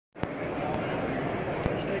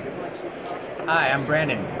Hi, I'm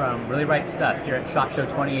Brandon from Really Right Stuff here at SHOT Show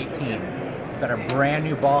 2018. We've got our brand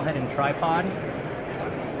new ball head and tripod.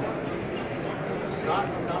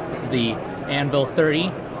 This is the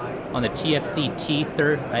Anvil-30 on the TFC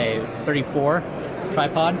T34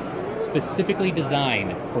 tripod, specifically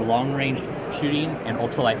designed for long-range shooting and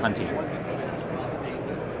ultralight hunting.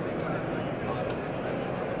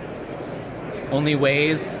 Only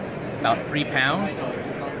weighs about 3 pounds,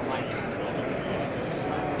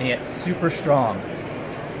 and yet super strong.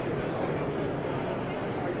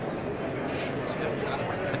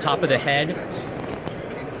 The top of the head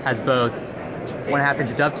has both 1/2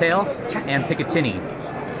 inch dovetail and Picatinny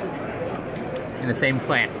in the same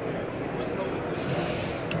clamp.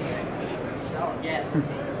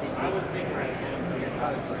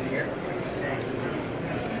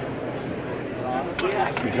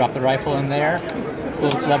 We drop the rifle in there,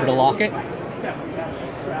 close lever to lock it.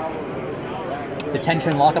 The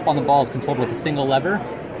tension lockup on the ball is controlled with a single lever,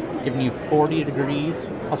 giving you 40 degrees,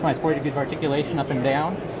 plus or minus 40 degrees of articulation up and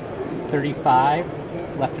down, 35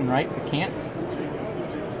 left and right for cant.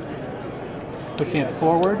 Pushing it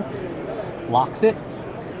forward, locks it,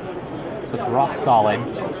 so it's rock solid.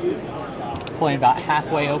 Pulling about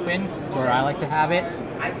halfway open is where I like to have it,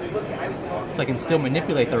 so I can still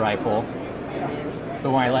manipulate the rifle,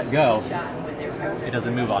 but when I let go, it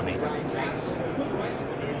doesn't move on me.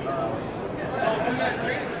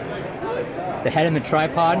 The head and the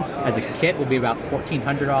tripod as a kit will be about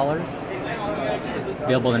 $1,400.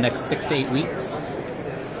 Available in the next 6 to 8 weeks.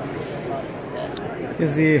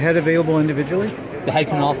 Is the head available individually? The head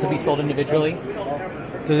can also be sold individually.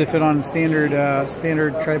 Does it fit on standard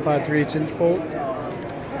tripod 3/8" bolt?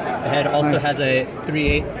 The head also has a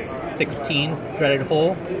 3/8/16 threaded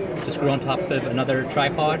hole to screw on top of another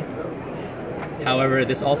tripod. However,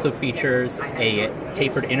 this also features a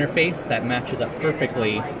tapered interface that matches up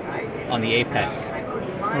perfectly on the apex.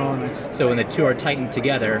 Oh, nice. So when the two are tightened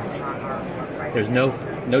together, there's no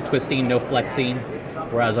twisting, no flexing,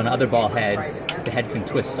 whereas on other ball heads, the head can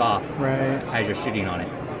twist off as you're shooting on it.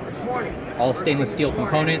 All stainless steel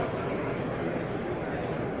components.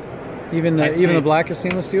 Even the black is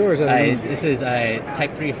stainless steel, or is that aluminum? This is a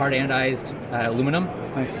Type 3 hard anodized aluminum.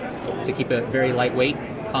 Nice. To keep it very lightweight,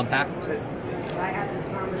 compact. I had this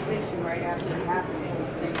conversation right after it happened.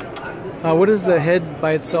 What does the head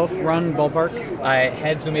by itself run ballpark?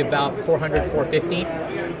 Head's going to be about $400, $450.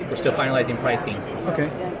 We're still finalizing pricing. Okay,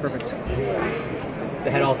 perfect.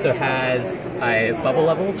 The head also has bubble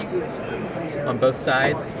levels on both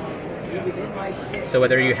sides. So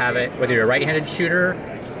whether you're a right-handed shooter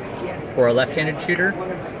or a left-handed shooter,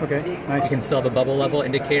 okay, nice. You can still have a bubble level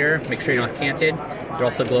indicator. Make sure you're not canted. They're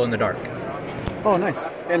also glow in the dark. Oh, nice.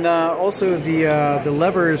 And also the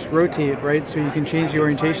levers rotate, right? So you can change the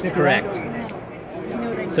orientation if you want?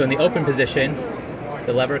 Correct. So in the open position,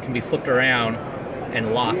 the lever can be flipped around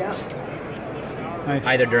and locked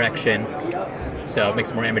either direction. So it makes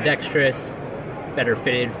it more ambidextrous, better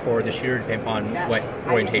fitted for the shooter depending on what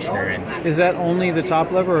orientation you're in. Is that only the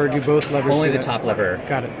top lever, or do both levers Only do the that? top lever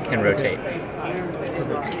can rotate.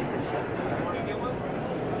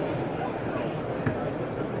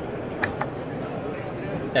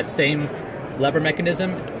 That same lever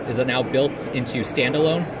mechanism is now built into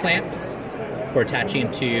standalone clamps for attaching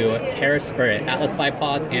to Atlas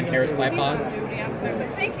bipods and Harris bipods,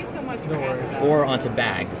 Thank you so much. or onto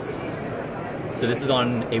bags. So this is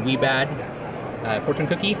on a Weebad fortune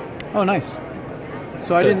cookie. Oh, nice.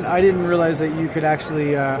 So I didn't realize that you could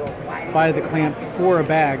actually buy the clamp for a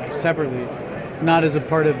bag separately, not as a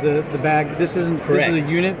part of the bag. This isn't correct. This is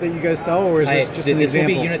a unit that you guys sell, or is this just an example? This will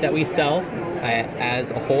be a unit that we sell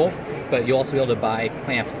as a whole, but you'll also be able to buy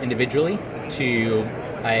clamps individually to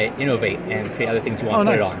innovate and create other things you want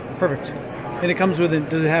to put it on. Perfect. And it comes with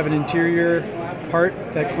does it have an interior part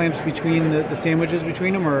that clamps between the sandwiches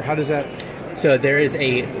between them, or how does that? So there is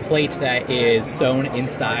a plate that is sewn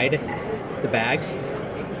inside the bag.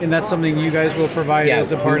 And that's something you guys will provide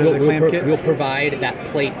as a part of the clamp kit? We'll provide that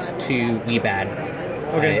plate to Weebad.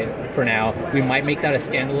 Okay. For now. We might make that a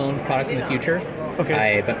standalone product in the future.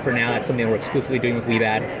 Okay. But for now, that's something we're exclusively doing with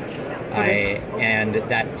Weebad. Okay. And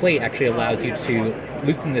that plate actually allows you to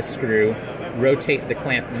loosen this screw, rotate the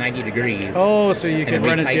clamp 90 degrees. Oh, so you can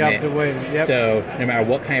run it the opposite way. Yep. So no matter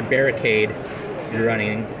what kind of barricade you're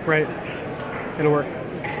running, it'll work.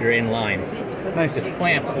 You're in line. Nice. This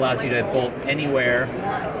clamp allows you to bolt anywhere,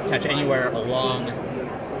 touch anywhere along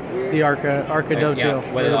the Arca dovetail.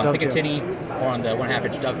 Yeah, whether on Picatinny or on the 1/2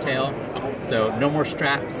 inch dovetail. So no more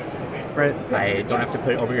straps. Right. I don't have to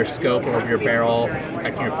put it over your scope or over your barrel,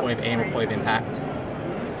 affecting your point of aim or point of impact.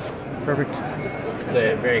 Perfect. It's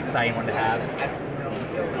a very exciting one to have.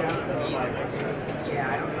 Yeah,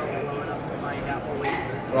 I don't know well enough to find out what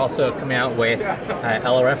ways. We're also coming out with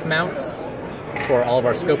LRF mounts for all of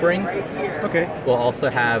our scope rings. Okay. We'll also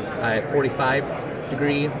have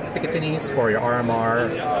 45-degree Picatinnies for your RMR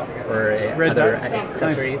or Red other dots.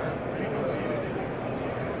 accessories. Nice.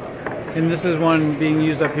 And this is one being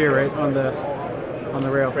used up here, right, on the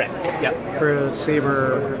rail. Correct. Yep. For a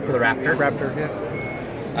Saber. For the Raptor. Raptor.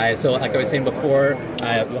 Yeah. So like I was saying before,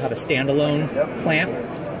 we'll have a standalone clamp.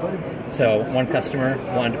 So one customer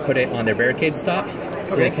wanted to put it on their barricade stop,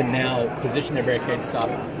 so they can now position their barricade stop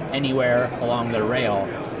anywhere along the rail,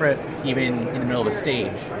 right? Even in the middle of a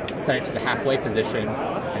stage. Set it to the halfway position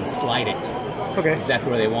and slide it exactly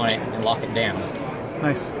where they want it and lock it down.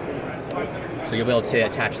 Nice. So you'll be able to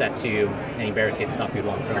attach that to any barricade stop you'd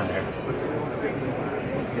want to put on there.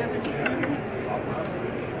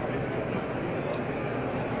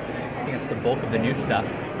 I think that's the bulk of the new stuff.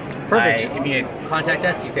 Perfect. If you contact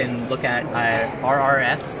us, you can look at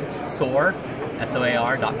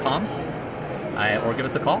RRSSOAR.com or give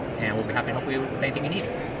us a call, and we'll be happy to help you with anything you need.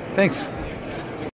 Thanks.